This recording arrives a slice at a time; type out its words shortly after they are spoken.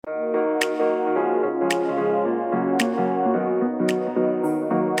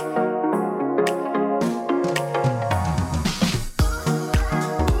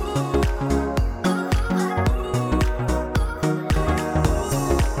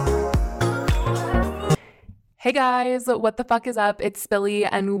Hey guys, what the fuck is up? It's Billy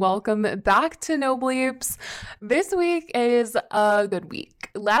and welcome back to No Bleeps. This week is a good week.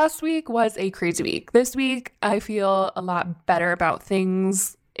 Last week was a crazy week. This week I feel a lot better about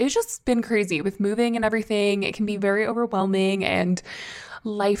things. It's just been crazy with moving and everything. It can be very overwhelming and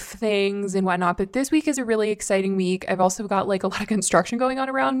life things and whatnot, but this week is a really exciting week. I've also got like a lot of construction going on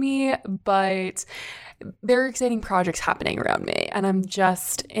around me, but there are exciting projects happening around me and I'm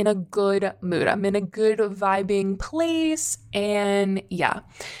just in a good mood. I'm in a good vibing place and yeah,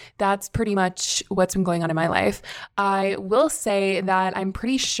 that's pretty much what's been going on in my life. I will say that I'm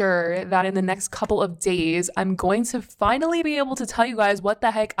pretty sure that in the next couple of days, I'm going to finally be able to tell you guys what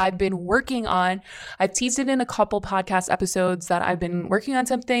the heck I've been working on. I've teased it in a couple podcast episodes that I've been working on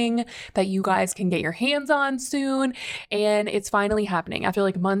something that you guys can get your hands on soon, and it's finally happening. After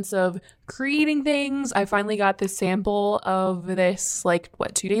like months of creating things, I finally got this sample of this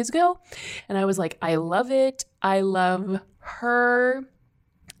 2 days ago, and I was like, I love it. I love her.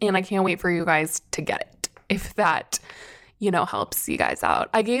 And I can't wait for you guys to get it, if that, helps you guys out.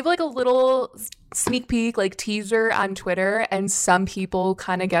 I gave like a little sneak peek, like teaser on Twitter, and some people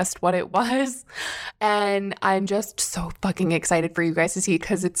kind of guessed what it was. And I'm just so fucking excited for you guys to see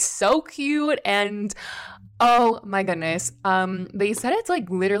because it's so cute. And oh my goodness. They said it's like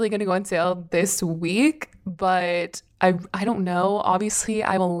literally going to go on sale this week, but I don't know. Obviously,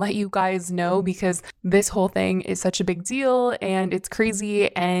 I will let you guys know because this whole thing is such a big deal and it's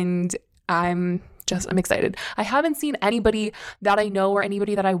crazy and I'm excited. I haven't seen anybody that I know or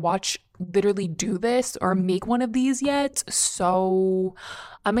anybody that I watch literally do this or make one of these yet. So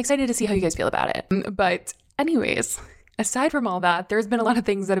I'm excited to see how you guys feel about it. But anyways, aside from all that, there's been a lot of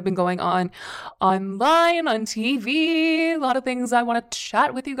things that have been going on online, on TV, a lot of things I want to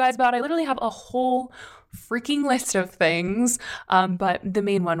chat with you guys about. I literally have a whole freaking list of things, but the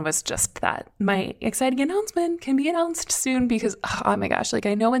main one was just that my exciting announcement can be announced soon because, oh my gosh,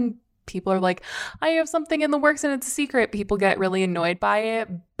 I know when people are like, I have something in the works and it's a secret, people get really annoyed by it,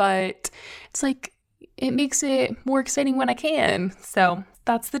 but it's like, it makes it more exciting when I can. So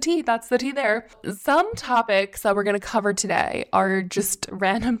that's the tea there. Some topics that we're going to cover today are just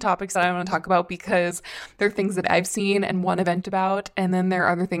random topics that I want to talk about because they're things that I've seen and one event about. And then there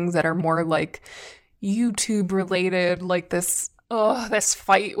are other things that are more like YouTube related, like this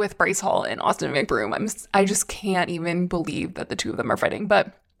fight with Bryce Hall and Austin McBroom. I just can't even believe that the two of them are fighting.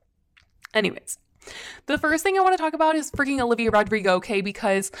 But anyways, the first thing I want to talk about is freaking Olivia Rodrigo, okay?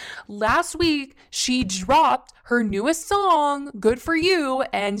 Because last week she dropped her newest song, Good For You,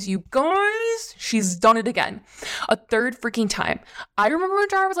 and you guys, she's done it again. A third freaking time. I remember when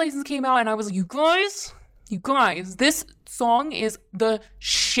Driver's License came out and I was like, you guys, this song is the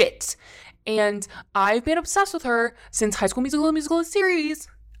shit. And I've been obsessed with her since High School Musical, the musical series.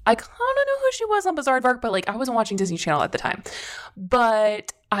 I kind of knew who she was on Bizarre Bark, but I wasn't watching Disney Channel at the time.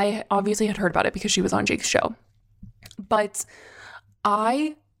 But I obviously had heard about it because she was on Jake's show. But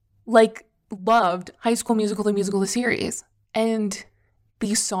I loved High School Musical, the musical series. And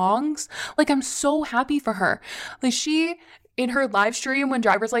these songs, I'm so happy for her. She, in her live stream when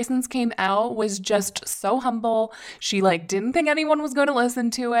Driver's License came out, was just so humble. She didn't think anyone was going to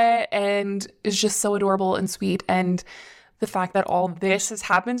listen to it and is just so adorable and sweet. And the fact that all this has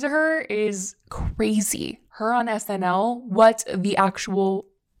happened to her is crazy. Her on SNL, what the actual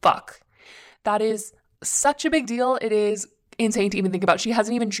fuck? That is such a big deal. It is insane to even think about. She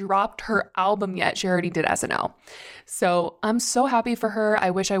hasn't even dropped her album yet. She already did SNL. So I'm so happy for her.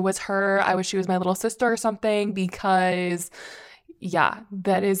 I wish I was her. I wish she was my little sister or something because, yeah,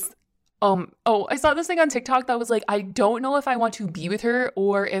 that is... I saw this thing on TikTok that was I don't know if I want to be with her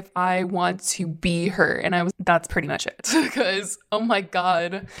or if I want to be her. And that's pretty much it because, oh my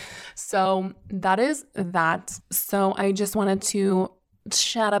God. So that is that. So I just wanted to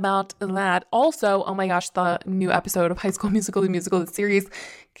chat about that. Also, oh my gosh, the new episode of High School Musical, the musical series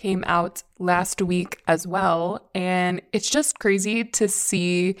came out last week as well. And it's just crazy to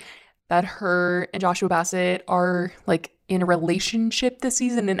see that her and Joshua Bassett are in a relationship this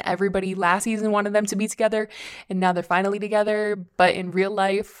season, and everybody last season wanted them to be together, and now they're finally together, but in real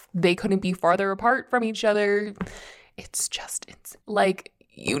life they couldn't be farther apart from each other. It's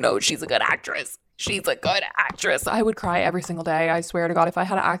she's a good actress. She's a good actress. I would cry every single day. I swear to God, if I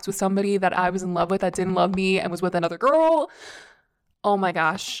had to act with somebody that I was in love with that didn't love me and was with another girl, oh my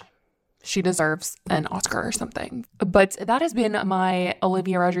gosh, she deserves an Oscar or something. But that has been my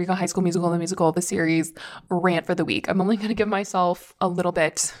Olivia Rodrigo High School Musical, the musical, the series rant for the week. I'm only going to give myself a little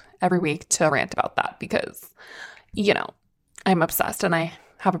bit every week to rant about that because, I'm obsessed and I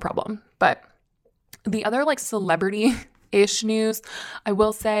have a problem. But the other celebrity ish news, I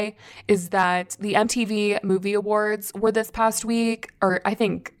will say, is that the MTV Movie Awards were this past week, or I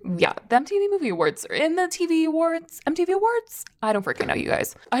think, yeah, the MTV Movie Awards are in the TV Awards, MTV Awards? I don't freaking know, you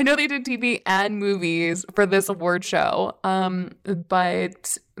guys. I know they did TV and movies for this award show,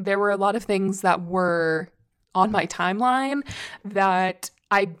 but there were a lot of things that were on my timeline that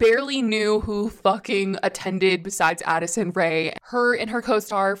I barely knew who fucking attended besides Addison Rae. Her and her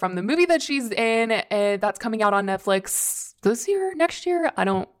co-star from the movie that she's in, that's coming out on Netflix this year, next year? I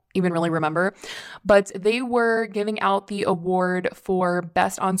don't even really remember. But they were giving out the award for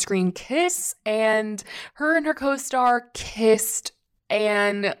Best On-Screen Kiss, and her and her co-star kissed,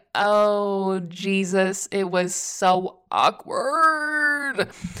 and oh, Jesus, it was so awkward.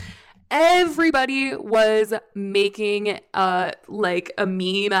 Everybody was making like a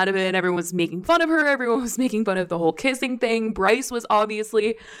meme out of it. Everyone was making fun of her. Everyone was making fun of the whole kissing thing. Bryce was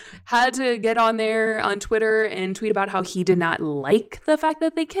obviously had to get on there on Twitter and tweet about how he did not like the fact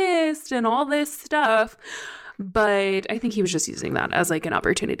that they kissed and all this stuff. But I think he was just using that as like an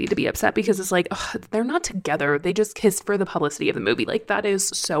opportunity to be upset, because it's like, ugh, they're not together. They just kissed for the publicity of the movie. Like, that is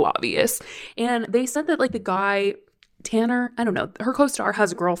so obvious. And they said that like the guy, Tanner, I don't know, her co-star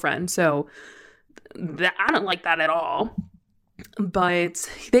has a girlfriend, so I don't like that at all. But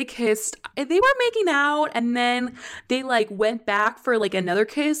they kissed, they were making out, and then they like went back for like another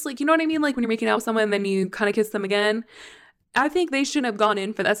kiss, like, you know what I mean, like when you're making out with someone and then you kind of kiss them again. I think they shouldn't have gone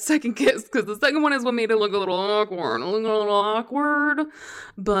in for that second kiss, because the second one is what made it look a little awkward.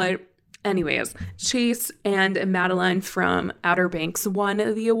 But anyways, Chase and Madeline from Outer Banks won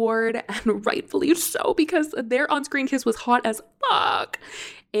the award, and rightfully so, because their on-screen kiss was hot as fuck.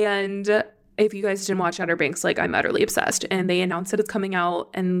 And if you guys didn't watch Outer Banks, like, I'm utterly obsessed. And they announced that it's coming out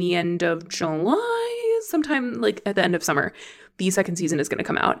in the end of July, sometime like at the end of summer. The second season is going to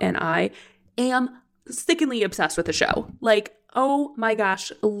come out, and I am sickeningly obsessed with the show. Like, oh my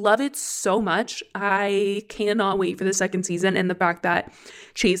gosh, love it so much. I cannot wait for the second season, and the fact that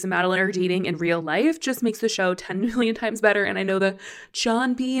Chase and Madeline are dating in real life just makes the show 10 million times better. And I know the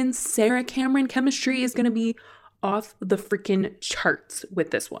John B. and Sarah Cameron chemistry is going to be off the freaking charts with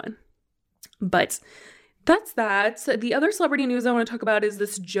this one. But that's that. The other celebrity news I want to talk about is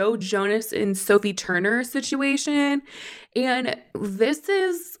this Joe Jonas and Sophie Turner situation. And this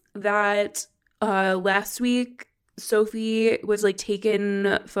is that last week, Sophie was like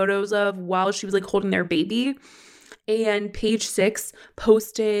taking photos of while she was like holding their baby, and Page Six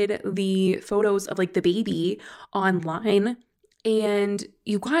posted the photos of like the baby online. And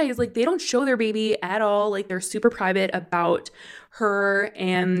you guys, like, they don't show their baby at all. Like, they're super private about her,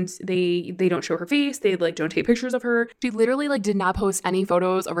 and they don't show her face. They like don't take pictures of her. She literally like did not post any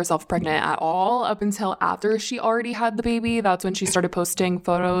photos of herself pregnant at all up until after she already had the baby. That's when she started posting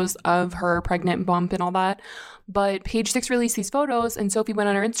photos of her pregnant bump and all that. But Page Six released these photos, and Sophie went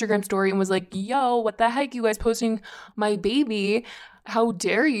on her Instagram story and was like, yo, what the heck, you guys posting my baby? How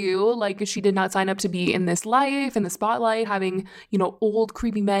dare you? Like, she did not sign up to be in this life, in the spotlight, having, you know, old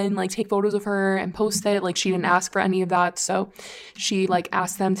creepy men like take photos of her and post it. Like, she didn't ask for any of that. So she like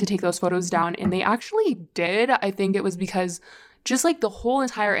asked them to take those photos down, and they actually did. I think it was because just like the whole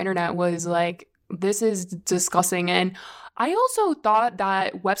entire internet was like, this is disgusting. And I also thought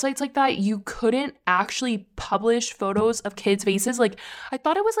that websites like that, you couldn't actually publish photos of kids' faces. Like, I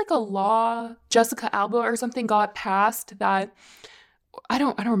thought it was like a law, Jessica Alba or something got passed that, I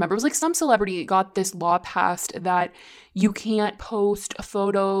don't remember. It was like some celebrity got this law passed that you can't post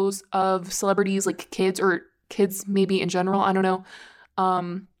photos of celebrities, like kids or kids maybe in general. I don't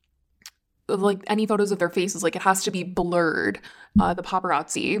know. Like any photos of their faces, like it has to be blurred, the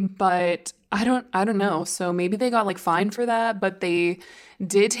paparazzi. But I don't know. So maybe they got like fined for that, but they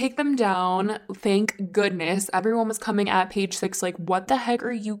did take them down. Thank goodness. Everyone was coming at Page Six like, what the heck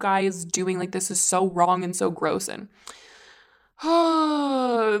are you guys doing? Like, this is so wrong and so gross. And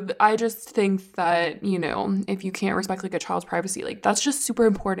I just think that, you know, if you can't respect like a child's privacy, like that's just super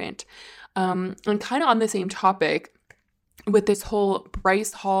important. And kind of on the same topic with this whole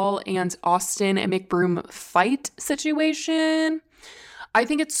Bryce Hall and Austin and McBroom fight situation, I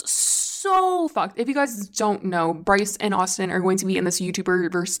think it's so fucked. If you guys don't know, Bryce and Austin are going to be in this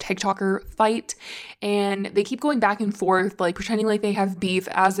YouTuber versus TikToker fight, and they keep going back and forth, like pretending like they have beef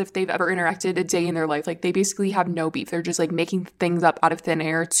as if they've ever interacted a day in their life. Like, they basically have no beef. They're just like making things up out of thin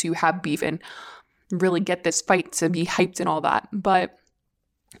air to have beef and really get this fight to be hyped and all that. But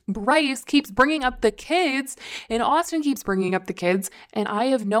Bryce keeps bringing up the kids, and Austin keeps bringing up the kids, and I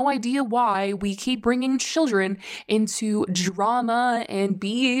have no idea why we keep bringing children into drama and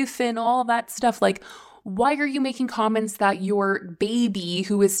beef and all that stuff. Like, why are you making comments that your baby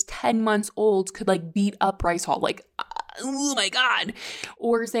who is 10 months old could like beat up Bryce Hall? Like, oh my God.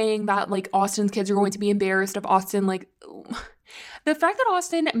 Or saying that like Austin's kids are going to be embarrassed of Austin. Like the fact that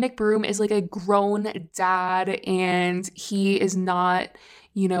Austin McBroom is like a grown dad and he is not,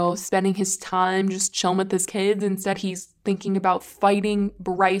 spending his time just chilling with his kids. Instead, he's thinking about fighting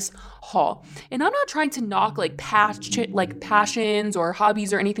Bryce Hall. And I'm not trying to knock like passions or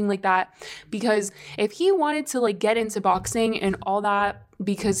hobbies or anything like that, because if he wanted to like get into boxing and all that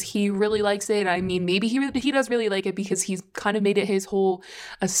because he really likes it, I mean, maybe he does really like it because he's kind of made it his whole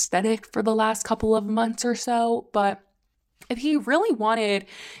aesthetic for the last couple of months or so. But if he really wanted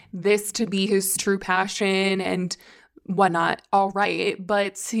this to be his true passion and whatnot, all right,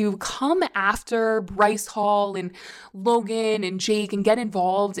 but to come after Bryce Hall and Logan and Jake and get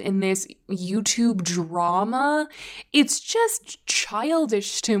involved in this YouTube drama, it's just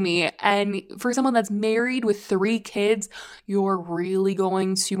childish to me. And for someone that's married with 3 kids, you're really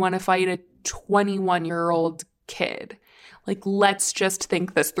going to want to fight a 21-year-old kid. Like, let's just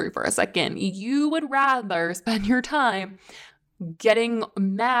think this through for a second. You would rather spend your time getting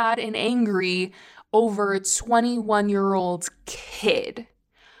mad and angry over a 21-year-old kid.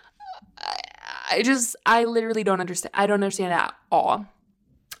 I literally don't understand. I don't understand at all.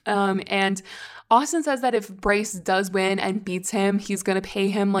 And Austin says that if Bryce does win and beats him, he's going to pay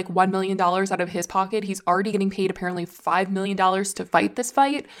him like $1 million out of his pocket. He's already getting paid apparently $5 million to fight this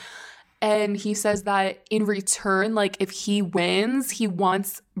fight. And he says that in return, like if he wins, he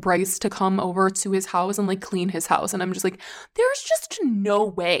wants Bryce to come over to his house and like clean his house. And I'm just like, there's just no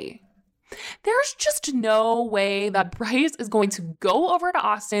way. There's just no way that Bryce is going to go over to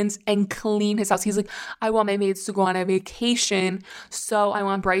Austin's and clean his house. He's like, I want my maids to go on a vacation, so I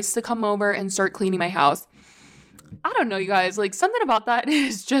want Bryce to come over and start cleaning my house. I don't know, you guys. Like, something about that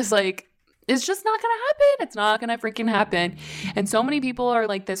is just like, it's just not going to happen. It's not going to freaking happen. And so many people are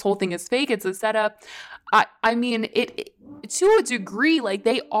like, this whole thing is fake. It's a setup. I mean, it to a degree, like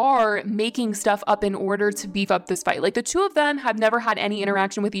they are making stuff up in order to beef up this fight. Like the two of them have never had any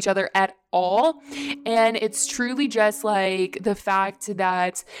interaction with each other at all. And it's truly just like the fact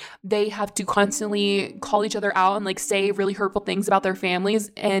that they have to constantly call each other out and like say really hurtful things about their families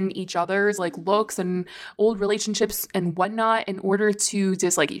and each other's like looks and old relationships and whatnot in order to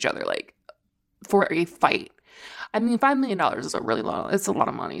dislike each other, like for a fight. I mean, $5 million is it's a lot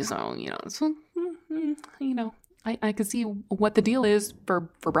of money. So, I could see what the deal is for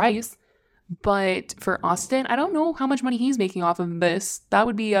Bryce, but for Austin, I don't know how much money he's making off of this. That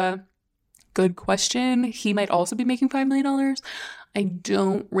would be a good question. He might also be making $5 million. I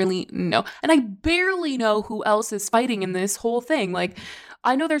don't really know. And I barely know who else is fighting in this whole thing. Like,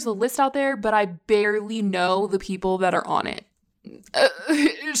 I know there's a list out there, but I barely know the people that are on it.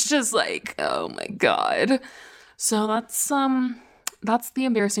 It's just like, oh my God. So that's the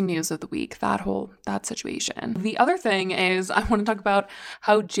embarrassing news of the week, that situation. The other thing is I want to talk about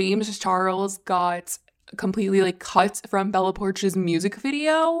how James Charles got completely like cut from Bella Poarch's music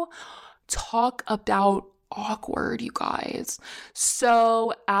video. Talk about awkward, you guys.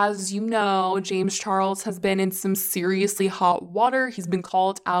 So as you know, James Charles has been in some seriously hot water. He's been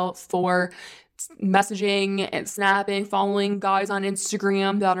called out for messaging and snapping, following guys on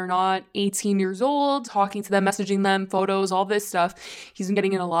Instagram that are not 18 years old, talking to them, messaging them, photos, all this stuff. He's been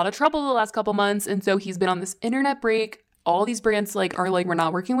getting in a lot of trouble the last couple months, and so he's been on this internet break. All these brands are like, we're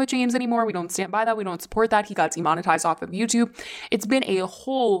not working with James anymore. We don't stand by that. We don't support that. He got demonetized off of YouTube. It's been a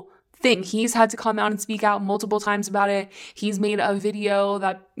whole thing. He's had to come out and speak out multiple times about it. He's made a video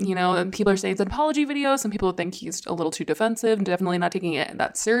that, people are saying it's an apology video. Some people think he's a little too defensive and definitely not taking it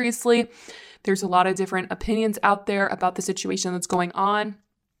that seriously. There's a lot of different opinions out there about the situation that's going on,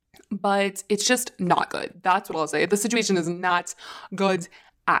 but it's just not good. That's what I'll say. The situation is not good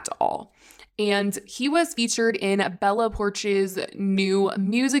at all. And he was featured in Bella Poarch's new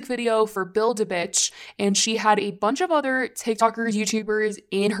music video for Build a Bitch. And she had a bunch of other TikTokers, YouTubers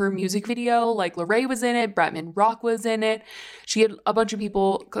in her music video. Like Lorraine was in it, Bretman Rock was in it. She had a bunch of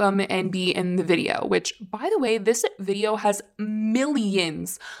people come and be in the video, which, by the way, this video has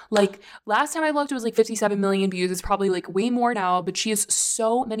millions. Like last time I looked, it was like 57 million views. It's probably like way more now, but she has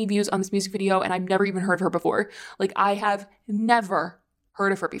so many views on this music video and I've never even heard of her before. Like I have never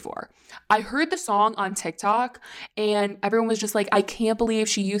heard of her before. I heard the song on TikTok and everyone was just like, I can't believe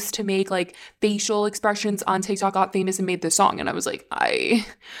she used to make like facial expressions on TikTok, got famous and made this song. And I was like, I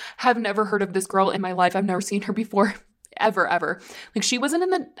have never heard of this girl in my life. I've never seen her before, ever. Like she wasn't in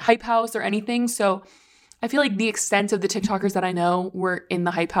the Hype House or anything. So I feel like the extent of the TikTokers that I know were in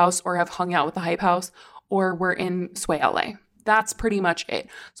the Hype House or have hung out with the Hype House or were in Sway LA. That's pretty much it.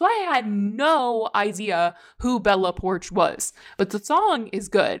 So I had no idea who Bella Poarch was, but the song is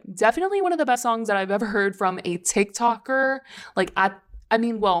good. Definitely one of the best songs that I've ever heard from a TikToker. Like, I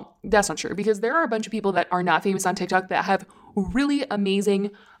mean, well, that's not true, because there are a bunch of people that are not famous on TikTok that have really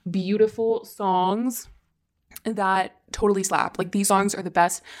amazing, beautiful songs that totally slap. Like, these songs are the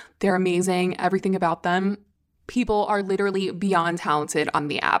best. They're amazing. Everything about them. People are literally beyond talented on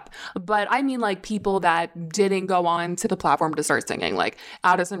the app. But I mean, like, people that didn't go on to the platform to start singing, like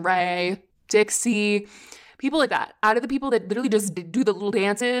Addison Rae, Dixie, people like that. Out of the people that literally just do the little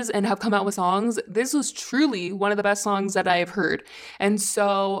dances and have come out with songs, this was truly one of the best songs that I have heard. And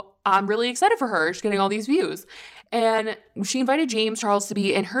so I'm really excited for her. She's getting all these views. And she invited James Charles to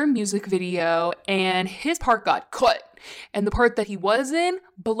be in her music video, and his part got cut. And the part that he was in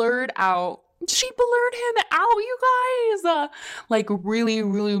blurred out. She blurred him out, you guys. Like, really,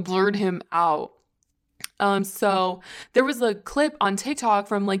 really blurred him out. So there was a clip on TikTok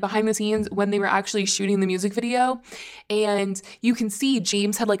from like behind the scenes when they were actually shooting the music video, and you can see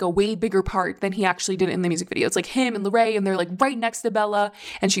James had like a way bigger part than he actually did in the music video. It's like him and Lorraine, and they're like right next to Bella,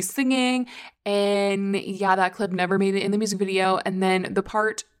 and she's singing, and yeah, that clip never made it in the music video. And then the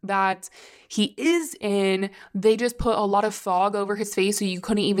part that he is in, they just put a lot of fog over his face, so you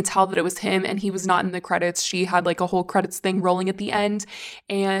couldn't even tell that it was him, and he was not in the credits. She had like a whole credits thing rolling at the end,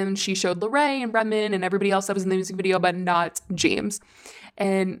 and she showed Lorraine and Redmond and everybody else that was in the music video, but not James.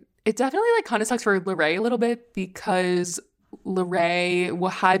 And it definitely like kind of sucks for Lorraine a little bit, because Lorraine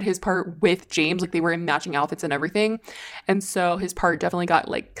had his part with James, like they were in matching outfits and everything, and so his part definitely got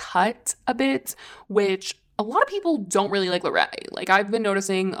like cut a bit, which a lot of people don't really like Lorraine. Like, I've been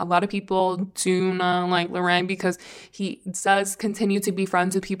noticing a lot of people do not like Lorraine, because he does continue to be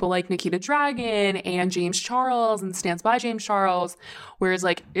friends with people like Nikita Dragon and James Charles and stands by James Charles. Whereas,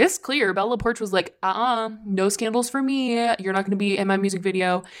 like, it's clear Bella Poarch was like, no scandals for me. You're not going to be in my music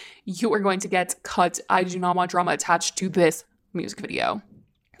video. You are going to get cut. I do not want drama attached to this music video.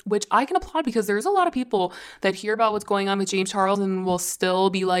 Which I can applaud, because there's a lot of people that hear about what's going on with James Charles and will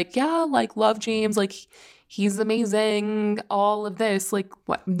still be like, yeah, like, love James, like, he's amazing, all of this. Like,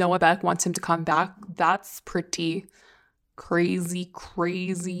 what, Noah Beck wants him to come back. That's pretty crazy,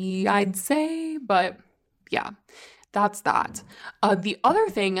 I'd say. But yeah, that's that. The other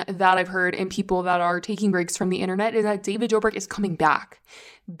thing that I've heard in people that are taking breaks from the internet is that David Dobrik is coming back.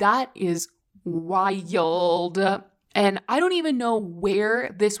 That is wild. And I don't even know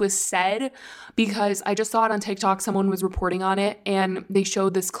where this was said, because I just saw it on TikTok. Someone was reporting on it, and they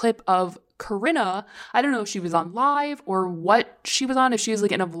showed this clip of Corinna. I don't know if she was on live or what she was on, if she was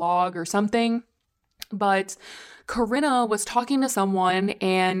like in a vlog or something. But Corinna was talking to someone,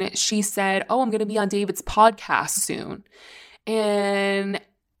 and she said, oh, I'm going to be on David's podcast soon. And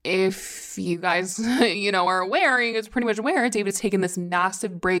if you guys, are aware, you guys are pretty much aware, David's taken this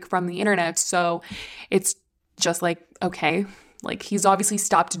massive break from the internet. So it's just like, okay, like, he's obviously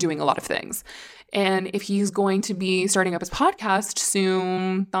stopped doing a lot of things. And if he's going to be starting up his podcast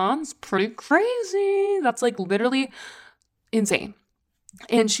soon, that's pretty crazy. That's like literally insane.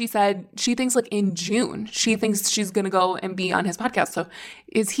 And she said she thinks like in June, she thinks she's going to go and be on his podcast. So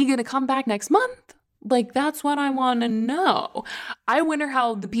is he going to come back next month? Like, that's what I want to know. I wonder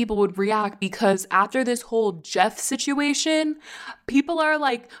how the people would react, because after this whole Jeff situation, people are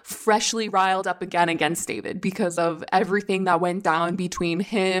like freshly riled up again against David because of everything that went down between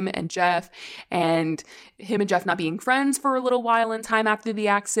him and Jeff not being friends for a little while in time after the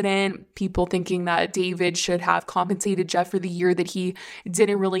accident. People thinking that David should have compensated Jeff for the year that he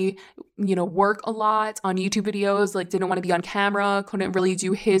didn't really, work a lot on YouTube videos, like didn't want to be on camera, couldn't really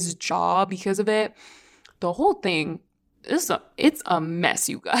do his job because of it. The whole thing it's a mess,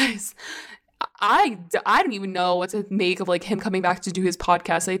 you guys. I don't even know what to make of like him coming back to do his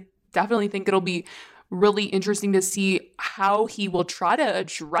podcast. I definitely think it'll be really interesting to see how he will try to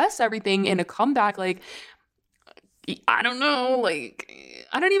address everything in a comeback. Like, I don't know, like,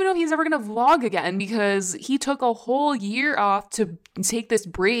 I don't even know if he's ever going to vlog again, because he took a whole year off to take this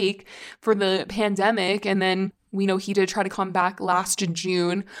break for the pandemic. And then we know he did try to come back last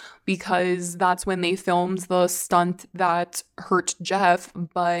June, because that's when they filmed the stunt that hurt Jeff.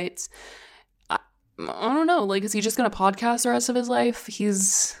 But I don't know, like, is he just going to podcast the rest of his life?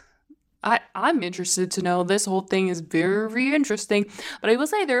 I'm interested to know. This whole thing is very, very interesting. But I will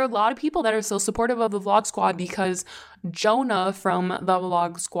say there are a lot of people that are still supportive of the Vlog Squad, because Jonah from the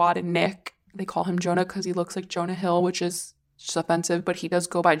Vlog Squad, and Nick, they call him Jonah because he looks like Jonah Hill, which is just offensive, but he does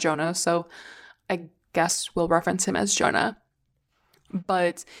go by Jonah. So I guess we'll reference him as Jonah.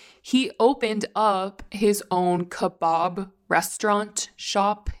 But he opened up his own kebab restaurant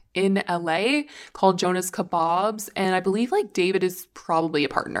shop in LA called Jonah's Kebabs. And I believe like David is probably a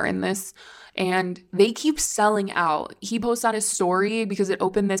partner in this. And they keep selling out. He posts on his story because it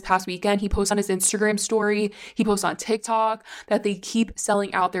opened this past weekend. He posts on his Instagram story. He posts on TikTok that they keep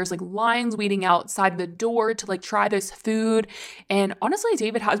selling out. There's like lines waiting outside the door to like try this food. And honestly,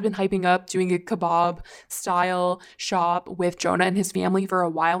 David has been hyping up doing a kebab style shop with Jonah and his family for a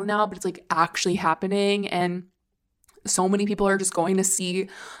while now, but it's like actually happening. And so many people are just going to see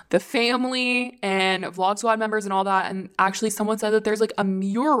the family and Vlog Squad members and all that. And actually someone said that there's like a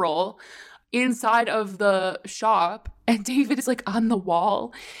mural inside of the shop and David is like on the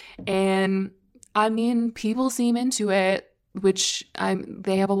wall. And I mean, people seem into it, which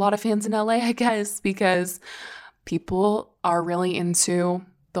they have a lot of fans in LA, I guess, because people are really into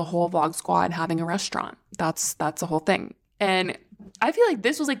the whole Vlog Squad having a restaurant. That's the whole thing. And I feel like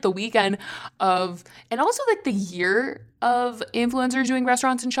this was like the weekend of, and also like the year of influencers doing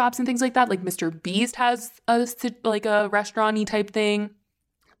restaurants and shops and things like that. Like Mr. Beast has a restaurant-y type thing.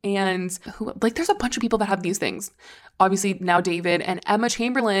 And there's a bunch of people that have these things. Obviously now David and Emma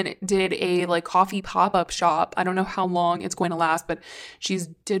Chamberlain did a like coffee pop-up shop. I don't know how long it's going to last, but she's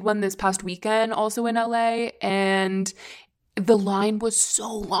did one this past weekend also in LA. And the line was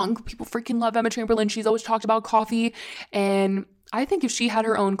so long. People freaking love Emma Chamberlain. She's always talked about coffee. And I think if she had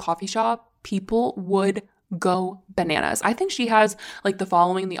her own coffee shop, people would go bananas. I think she has like the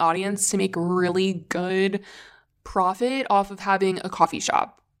following in the audience to make really good profit off of having a coffee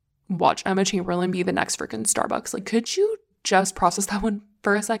shop. Watch Emma Chamberlain be the next freaking Starbucks. Like, could you just process that one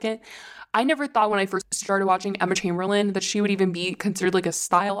for a second? I never thought when I first started watching Emma Chamberlain that she would even be considered like a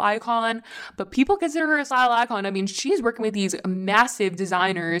style icon, but people consider her a style icon. I mean, she's working with these massive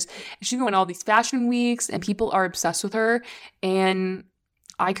designers. She's going all these fashion weeks and people are obsessed with her. And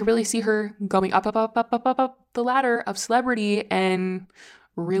I could really see her going up the ladder of celebrity and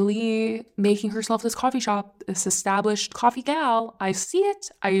really making herself this coffee shop, this established coffee gal. I see it.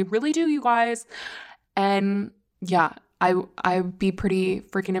 I really do, you guys. And yeah, I'd be pretty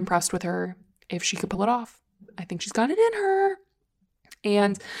freaking impressed with her if she could pull it off. I think she's got it in her.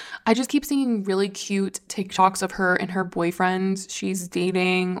 And I just keep seeing really cute TikToks of her and her boyfriend. She's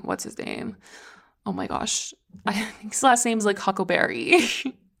dating, what's his name? Oh my gosh. I think his last name is like Huckleberry.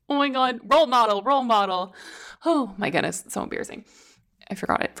 Oh my God. Role model. Oh my goodness. So embarrassing. I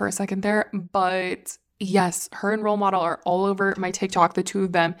forgot it for a second there, but yes, her and Role Model are all over my TikTok, the two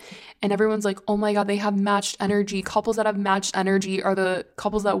of them, and everyone's like, oh my God, they have matched energy. Couples that have matched energy are the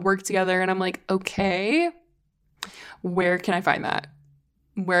couples that work together, and I'm like, okay, where can I find that?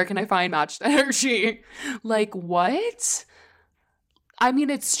 Where can I find matched energy? Like, what? I mean,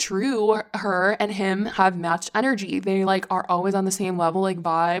 it's true, her and him have matched energy. They like are always on the same level, like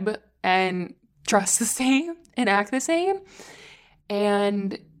vibe, and dress the same and act the same.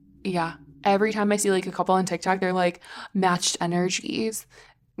 And yeah, every time I see like a couple on TikTok, they're like matched energies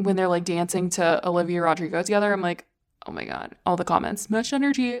when they're like dancing to Olivia Rodrigo together. I'm like, oh my God, all the comments, matched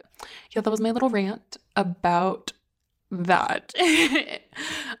energy. Yeah, that was my little rant about that.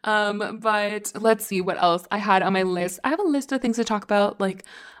 But let's see what else I had on my list. I have a list of things to talk about like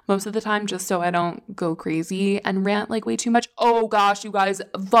most of the time just so I don't go crazy and rant like way too much. Oh gosh, you guys,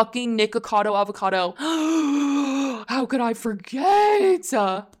 fucking Nikocado avocado. How could I forget?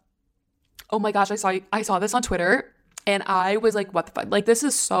 Oh my gosh, I saw this on Twitter and I was like, what the fuck? Like, this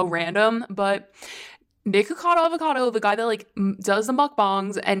is so random, but Nikocado avocado, the guy that like does the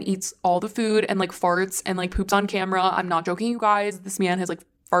mukbangs and eats all the food and like farts and like poops on camera. I'm not joking, you guys. This man has like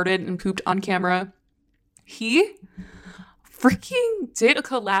farted and pooped on camera. He freaking did a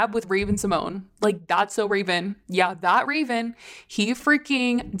collab with Raven Simone. Like, that's so Raven. Yeah, that Raven. He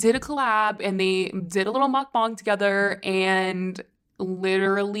freaking did a collab and they did a little mukbang together, and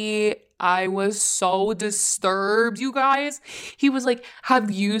literally I was so disturbed, you guys. He was like, have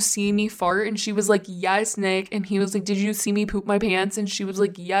you seen me fart? And she was like, yes, Nick. And he was like, did you see me poop my pants? And she was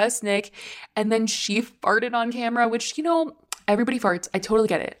like, yes, Nick. And then she farted on camera, which, you know, everybody farts. I totally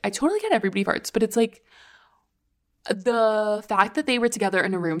get it. I totally get everybody farts. But it's like, the fact that they were together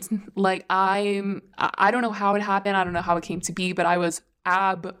in a room, like I don't know how it happened. I don't know how it came to be, but I was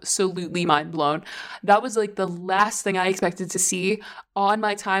absolutely mind blown. That was like the last thing I expected to see on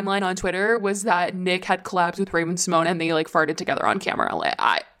my timeline on Twitter, was that Nick had collabs with Raven Simone and they like farted together on camera.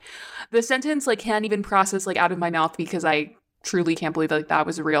 Like, the sentence like can't even process like out of my mouth, because I truly can't believe that like that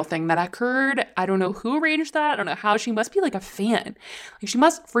was a real thing that occurred. I don't know who arranged that. I don't know how. She must be like a fan. Like, she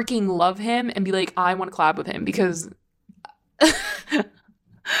must freaking love him and be like, I want to collab with him, because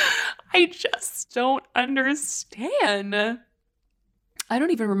I just don't understand. I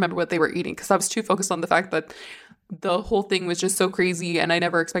don't even remember what they were eating because I was too focused on the fact that the whole thing was just so crazy, and I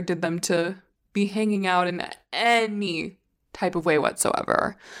never expected them to be hanging out in any type of way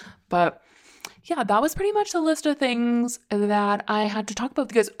whatsoever. But yeah, that was pretty much the list of things that I had to talk about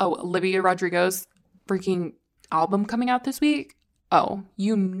because, Olivia Rodrigo's freaking album coming out this week. Oh,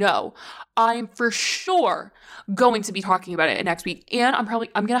 I'm for sure going to be talking about it next week. And I'm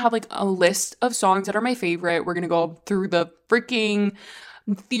going to have like a list of songs that are my favorite. We're going to go through the freaking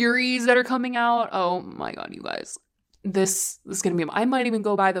theories that are coming out. Oh my God, you guys. This is going to be, I might even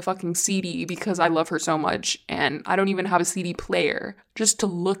go buy the fucking CD because I love her so much. And I don't even have a CD player just to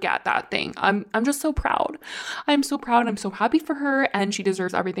look at that thing. I'm just so proud. I'm so proud. I'm so happy for her and she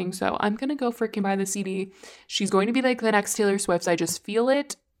deserves everything. So I'm going to go freaking buy the CD. She's going to be like the next Taylor Swift. I just feel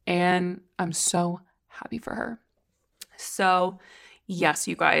it. And I'm so happy for her. So yes,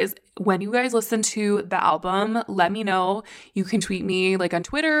 you guys, when you guys listen to the album, let me know. You can tweet me like on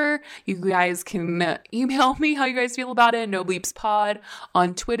Twitter. You guys can email me how you guys feel about it. NoBleepsPod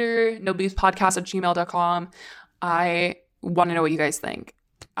on Twitter, nobleepspodcast@gmail.com. I want to know what you guys think.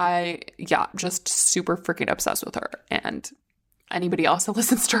 Just super freaking obsessed with her and anybody else that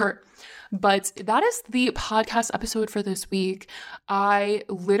listens to her. But that is the podcast episode for this week. I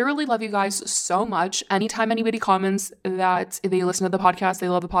literally love you guys so much. Anytime anybody comments that they listen to the podcast, they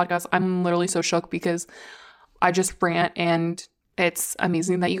love the podcast, I'm literally so shook because I just rant and it's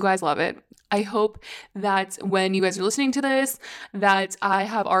amazing that you guys love it. I hope that when you guys are listening to this, that I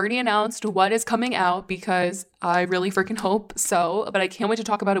have already announced what is coming out because I really freaking hope so. But I can't wait to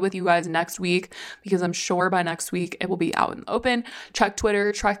talk about it with you guys next week because I'm sure by next week it will be out in the open. Check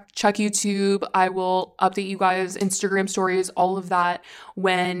Twitter, check YouTube. I will update you guys, Instagram stories, all of that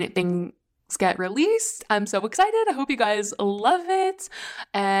when things get released. I'm so excited. I hope you guys love it.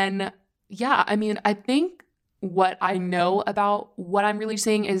 And yeah, I mean, I think what I know about what I'm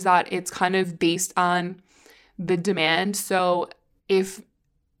releasing is that it's kind of based on the demand. So if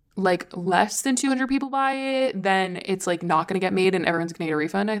like less than 200 people buy it, then it's like not going to get made and everyone's going to get a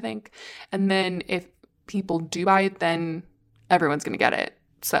refund, I think. And then if people do buy it, then everyone's going to get it.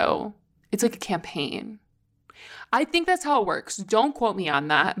 So it's like a campaign. I think that's how it works. Don't quote me on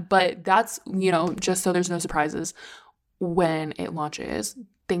that, but that's, just so there's no surprises when it launches. I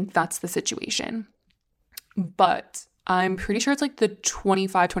think that's the situation. But I'm pretty sure it's like the $25,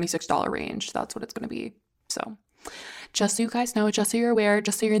 $26 range. That's what it's going to be. So just so you guys know, just so you're aware,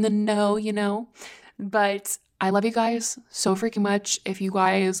 just so you're in the know, But I love you guys so freaking much. If you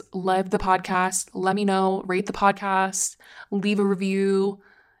guys love the podcast, let me know, rate the podcast, leave a review.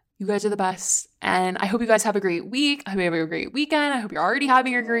 You guys are the best. And I hope you guys have a great week. I hope you have a great weekend. I hope you're already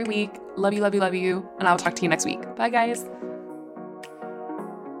having a great week. Love you, love you, love you. And I'll talk to you next week. Bye, guys.